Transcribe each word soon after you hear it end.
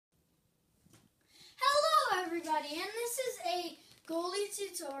everybody, and this is a goalie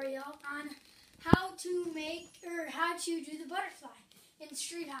tutorial on how to do the butterfly in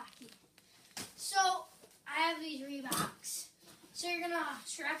street hockey. So I have these Reeboks. So you're gonna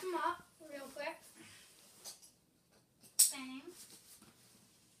strap them up real quick. Bang.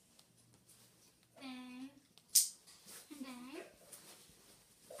 Bang. And bang.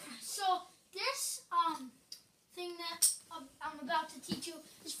 So this thing that I'm about to teach you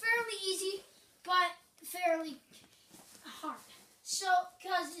is fairly easy, but fairly hard. So,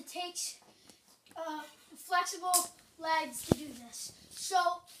 because it takes flexible legs to do this. So,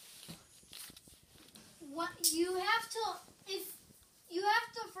 what you have to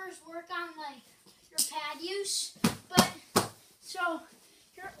first work on like your pad use, but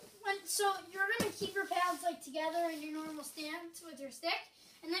you're gonna keep your pads like together in your normal stance with your stick,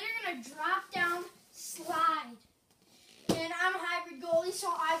 and then you're gonna drop down, slide. And I'm a hybrid goalie, so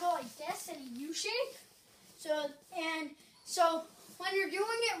I go like this in a U shape. So when you're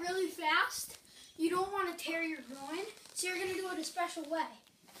doing it really fast, you don't want to tear your groin, so you're going to do it a special way.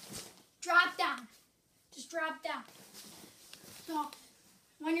 Drop down. Just drop down. So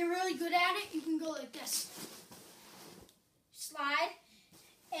when you're really good at it, you can go like this. Slide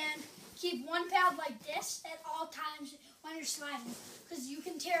and keep one pad like this at all times when you're sliding, because you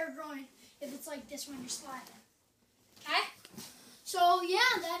can tear a groin if it's like this when you're sliding. Okay? So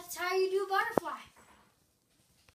yeah, that's how you do butterfly.